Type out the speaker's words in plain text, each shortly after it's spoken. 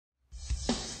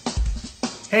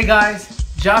Hey guys,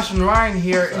 Josh and Ryan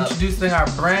here introducing our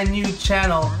brand new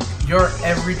channel, Your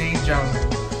Everyday Gentleman.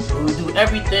 We do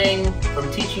everything from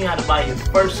teaching you how to buy your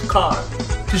first car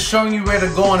to showing you where to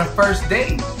go on a first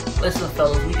date. Listen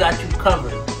fellas, we got you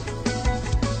covered.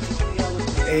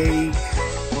 Hey,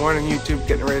 morning YouTube,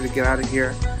 getting ready to get out of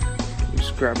here.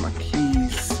 Just grab my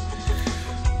keys.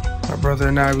 My brother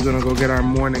and I, we're gonna go get our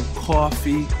morning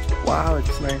coffee. Wow,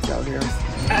 it's nice out here.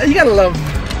 You gotta love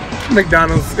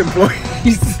McDonald's employees.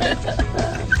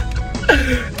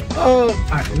 Oh,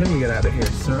 alright, let me get out of here,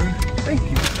 sir. Thank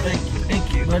you.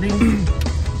 Thank you, buddy.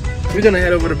 We're gonna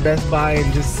head over to Best Buy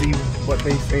and just see what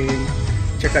they say.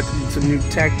 Check out some new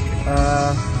tech.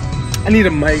 I need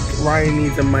a mic. Ryan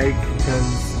needs a mic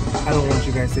because I don't want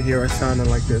you guys to hear us sounding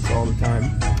like this all the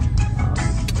time.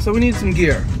 So we need some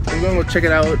gear. We're gonna go check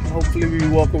it out. Hopefully we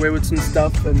walk away with some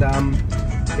stuff. And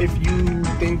if you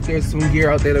think there's some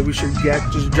gear out there that we should get,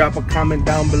 just drop a comment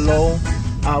down below.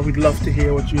 We'd love to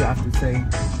hear what you have to say.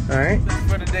 Alright?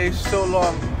 For the day so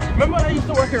long. Remember I used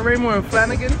to work at Raymore and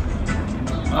Flanagan?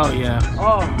 Oh yeah.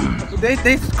 Oh,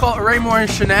 they call it Raymore and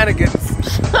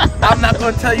Shenanigans. I'm not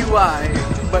gonna tell you why,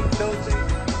 but those things.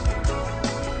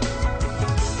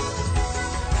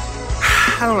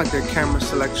 I don't like their camera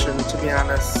selection, to be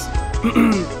honest.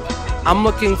 I'm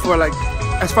looking for, like,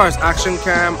 as far as action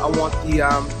cam, I want the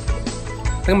I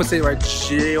think I'm gonna say it right,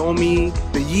 Xiaomi,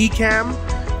 the Yi Cam.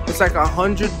 It's like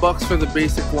 $100 for the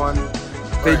basic one.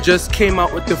 They just came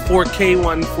out with the 4K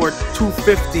one for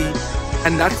 $250,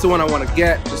 and that's the one I want to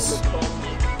get. Just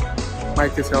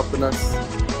Mike is helping us.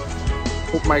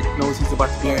 Hope Mike knows he's about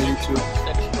to be on YouTube.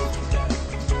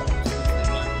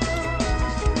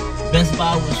 Best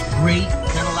Buy was great.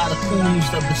 Got a lot of cool new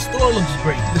stuff. The store looks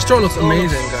great. The store looks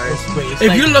amazing, guys.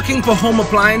 If you're looking for home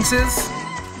appliances,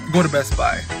 go to Best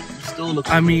Buy. The store looks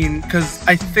I mean, because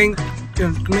I think,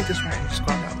 make this right, just go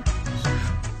down.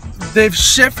 They've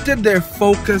shifted their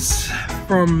focus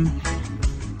from,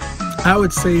 I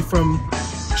would say, from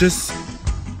just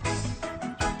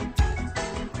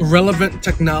relevant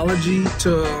technology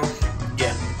to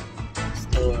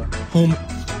store. home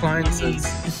appliances.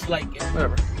 It's like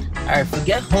Whatever. Alright,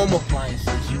 forget home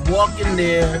appliances. You walk in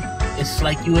there, it's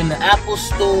like you in the Apple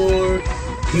store,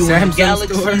 you in the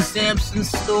Galaxy Samsung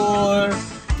store.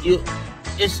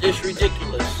 It's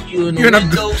ridiculous. You in the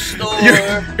Windows store.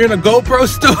 You're in a GoPro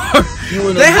store. You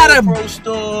in a GoPro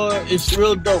store. It's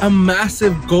real dope. A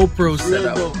massive GoPro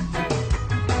setup. Dope.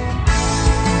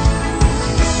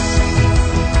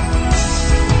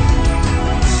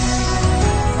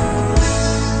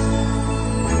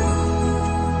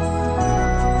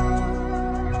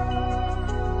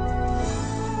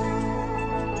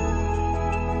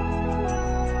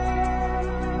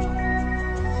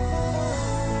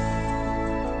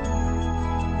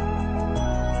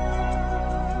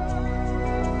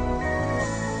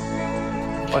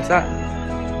 What's that?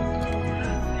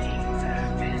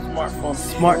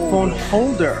 Smartphone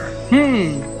holder.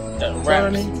 That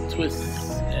wraps and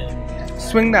twists and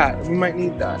swing that. We might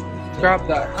need that. Grab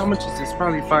that. How much is this?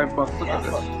 Probably $5. Look at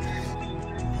this.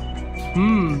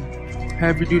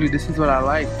 Heavy duty. This is what I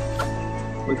like.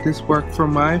 Would this work for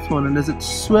my phone? And does it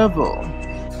swivel?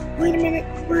 Wait a minute.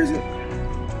 Where is it?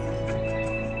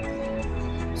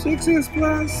 6S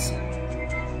Plus.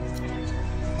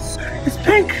 It's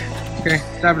pink. Okay,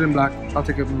 have it in black. I'll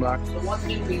take it in black. So one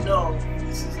thing we know,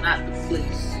 this is not the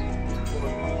place for a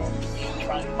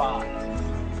tripod.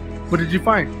 What did you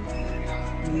find?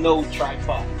 No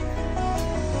tripod.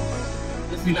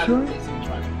 This is You not sure? the place for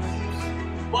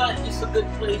tripods. But it's a good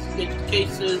place to get your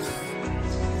cases,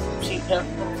 some cheap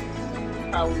headphones.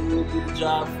 Probably will do the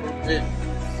job for a bit.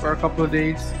 For a couple of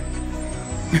days.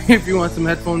 If you want some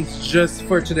headphones just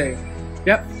for today.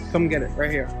 Yep, come get it right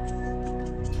here.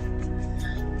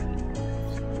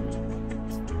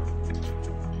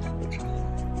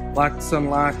 Lots and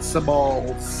lots of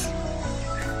balls.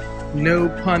 No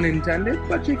pun intended,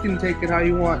 but you can take it how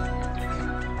you want.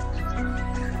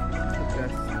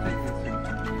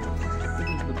 This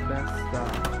is the best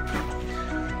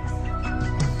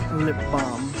lip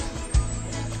balm.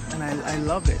 And I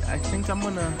love it. I think I'm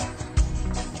gonna...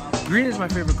 Green is my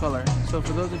favorite color. So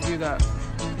for those of you that,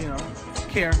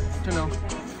 care to know,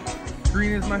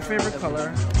 green is my favorite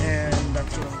color. And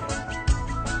that's what I'm doing.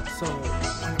 So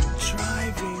I'm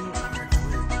driving.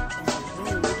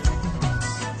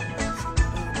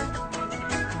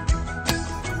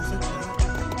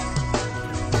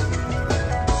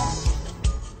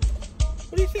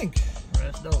 What do you think?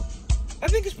 That's dope. I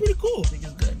think it's pretty cool. I think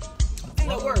it's good.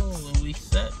 That works. And we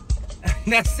set.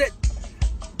 That's it.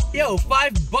 Yo,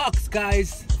 $5,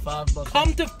 guys. $5.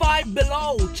 Come to Five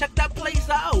Below. Check that place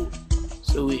out.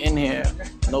 So we in here.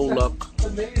 No luck.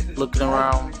 Looking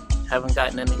around, haven't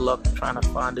gotten any luck trying to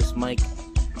find this mic.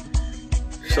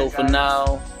 So for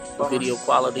now, the video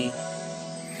quality,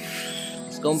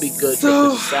 it's gonna be good, but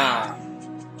the sound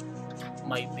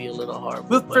might be a little hard.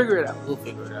 We'll figure it out. We'll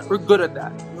figure it out. We're good at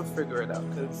that. We'll figure it out,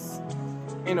 because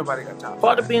ain't nobody got time.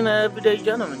 Part of being an everyday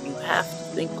gentleman, you have to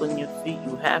think on your feet.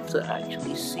 You have to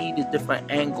actually see the different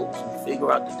angles and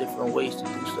figure out the different ways to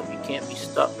do stuff. You can't be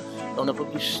stuck. Don't ever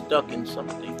be stuck in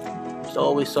something. There's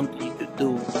always something you could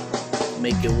do to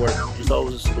make it work. There's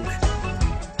always a solution.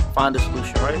 Find a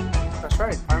solution, right? That's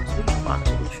right. Find a solution. Find a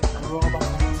solution. We're all about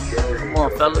that. Come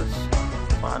on, fellas.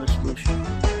 Find a solution.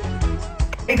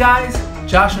 Hey guys,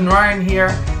 Josh and Ryan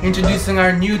here, introducing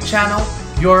our new channel,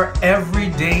 Your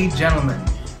Everyday Gentleman,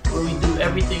 where we do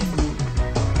everything from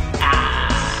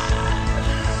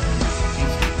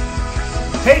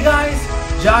Hey guys,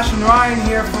 Josh and Ryan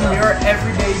here from Your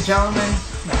Everyday Gentleman,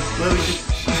 where we do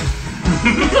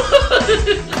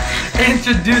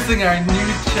introducing our new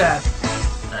chat.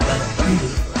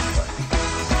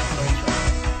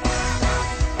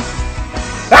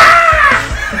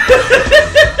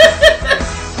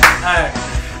 Alright,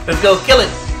 let's go kill it.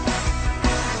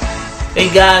 Hey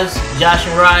guys, Josh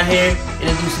and Ryan here,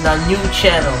 introducing our new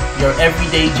channel, Your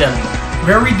Everyday Gentleman,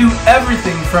 where we do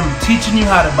everything from teaching you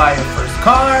how to buy your first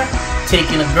car,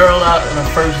 taking a girl out on a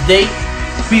first date.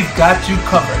 We've got you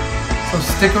covered, so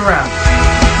stick around.